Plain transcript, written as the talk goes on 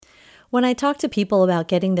When I talk to people about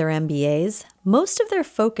getting their MBAs, most of their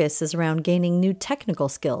focus is around gaining new technical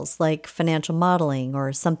skills like financial modeling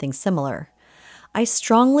or something similar. I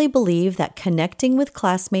strongly believe that connecting with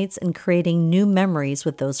classmates and creating new memories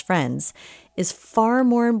with those friends is far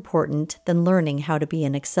more important than learning how to be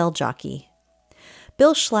an Excel jockey.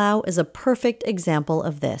 Bill Schlau is a perfect example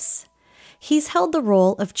of this. He's held the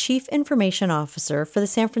role of Chief Information Officer for the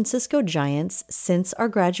San Francisco Giants since our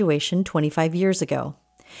graduation 25 years ago.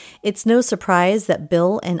 It's no surprise that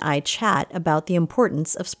Bill and I chat about the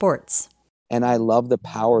importance of sports. And I love the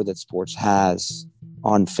power that sports has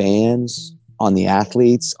on fans, on the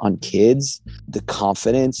athletes, on kids, the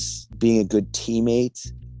confidence, being a good teammate,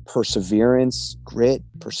 perseverance, grit,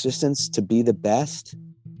 persistence to be the best.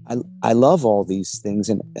 I love all these things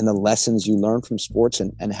and the lessons you learn from sports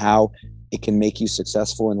and how it can make you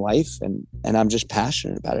successful in life. And I'm just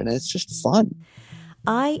passionate about it. And it's just fun.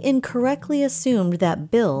 I incorrectly assumed that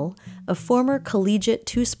Bill, a former collegiate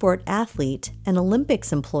two-sport athlete and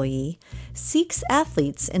Olympics employee, seeks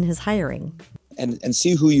athletes in his hiring. And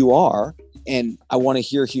see who you are. And I want to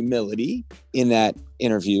hear humility in that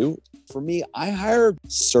interview. For me, I hire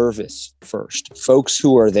service first, folks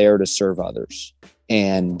who are there to serve others.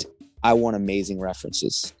 And I want amazing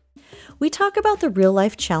references. We talk about the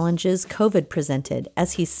real-life challenges COVID presented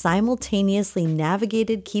as he simultaneously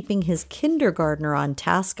navigated keeping his kindergartner on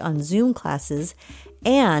task on Zoom classes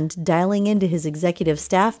and dialing into his executive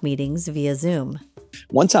staff meetings via Zoom.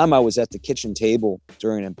 One time I was at the kitchen table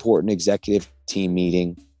during an important executive team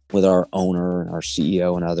meeting with our owner and our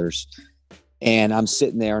CEO and others. And I'm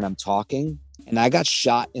sitting there and I'm talking, and I got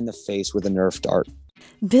shot in the face with a Nerf dart.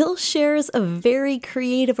 Bill shares a very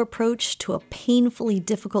creative approach to a painfully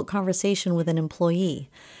difficult conversation with an employee,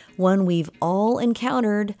 one we've all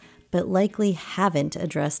encountered, but likely haven't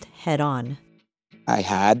addressed head on. I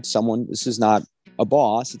had someone, this is not a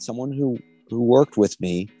boss, it's someone who worked with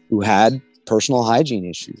me, who had personal hygiene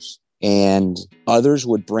issues. And others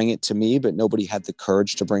would bring it to me, but nobody had the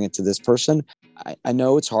courage to bring it to this person. I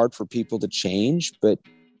know it's hard for people to change, but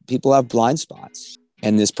people have blind spots.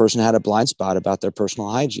 And this person had a blind spot about their personal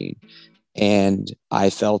hygiene. And I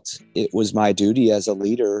felt it was my duty as a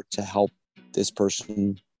leader to help this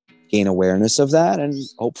person gain awareness of that and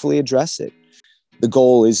hopefully address it. The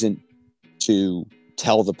goal isn't to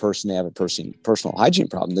tell the person they have a personal hygiene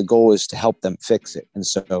problem. The goal is to help them fix it. And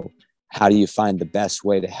so how do you find the best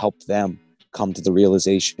way to help them come to the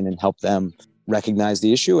realization and help them recognize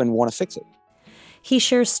the issue and want to fix it? He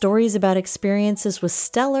shares stories about experiences with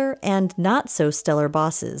stellar and not so stellar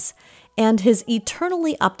bosses, and his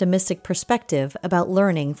eternally optimistic perspective about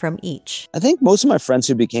learning from each. I think most of my friends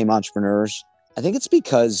who became entrepreneurs, I think it's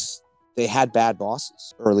because they had bad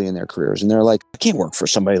bosses early in their careers. And they're like, I can't work for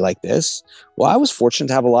somebody like this. Well, I was fortunate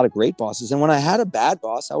to have a lot of great bosses. And when I had a bad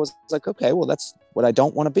boss, I was like, okay, well, that's what I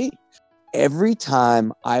don't want to be. Every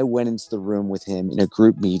time I went into the room with him in a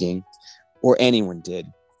group meeting, or anyone did,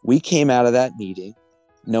 we came out of that meeting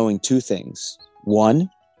knowing two things. One,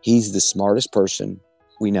 he's the smartest person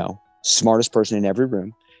we know, smartest person in every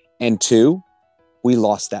room. And two, we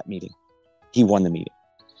lost that meeting. He won the meeting.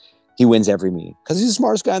 He wins every meeting because he's the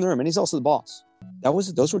smartest guy in the room and he's also the boss.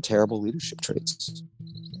 Those were terrible leadership traits.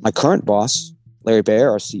 My current boss, Larry Baer,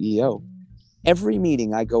 our CEO, every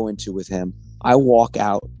meeting I go into with him, I walk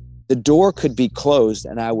out. The door could be closed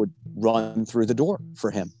and I would run through the door for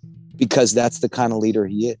him because that's the kind of leader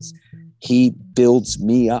he is. He builds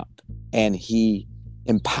me up and he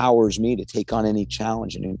empowers me to take on any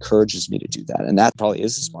challenge and encourages me to do that. And that probably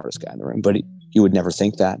is the smartest guy in the room, but you would never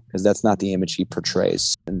think that because that's not the image he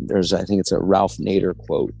portrays. And I think it's a Ralph Nader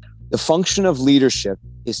quote. The function of leadership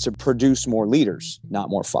is to produce more leaders, not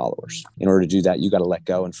more followers. In order to do that, you got to let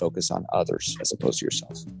go and focus on others as opposed to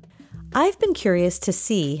yourself. I've been curious to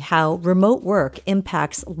see how remote work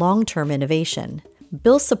impacts long-term innovation.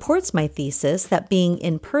 Bill supports my thesis that being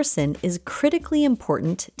in person is critically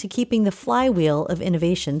important to keeping the flywheel of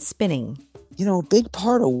innovation spinning. You know, a big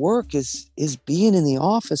part of work is being in the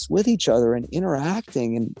office with each other and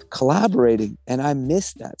interacting and collaborating. And I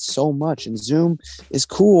miss that so much. And Zoom is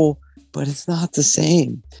cool, but it's not the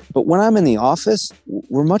same. But when I'm in the office,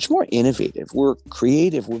 we're much more innovative. We're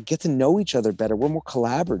creative. We get to know each other better. We're more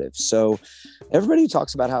collaborative. So everybody who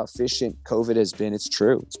talks about how efficient COVID has been, it's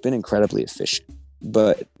true. It's been incredibly efficient.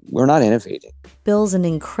 But we're not innovating. Bill's an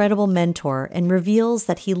incredible mentor and reveals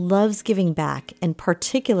that he loves giving back and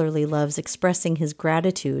particularly loves expressing his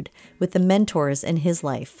gratitude with the mentors in his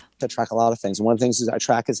life. I track a lot of things. And one of the things I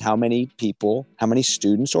track is how many people, how many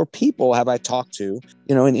students or people have I talked to,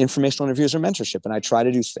 in informational interviews or mentorship. And I try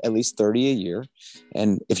to do at least 30 a year.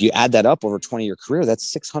 And if you add that up over a 20-year career,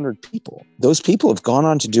 that's 600 people. Those people have gone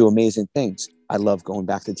on to do amazing things. I love going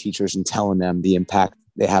back to teachers and telling them the impact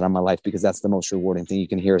they had on my life, because that's the most rewarding thing you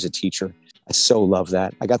can hear as a teacher. I so love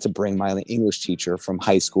that. I got to bring my English teacher from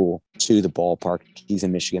high school to the ballpark. He's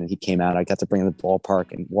in Michigan and he came out. I got to bring him to the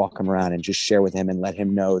ballpark and walk him around and just share with him and let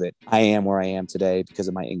him know that I am where I am today because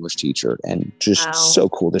of my English teacher. And just so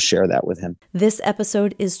cool to share that with him. This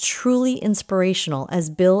episode is truly inspirational, as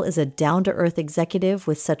Bill is a down-to-earth executive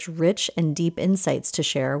with such rich and deep insights to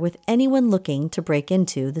share with anyone looking to break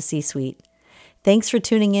into the C-suite. Thanks for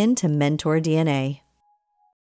tuning in to Mentor DNA.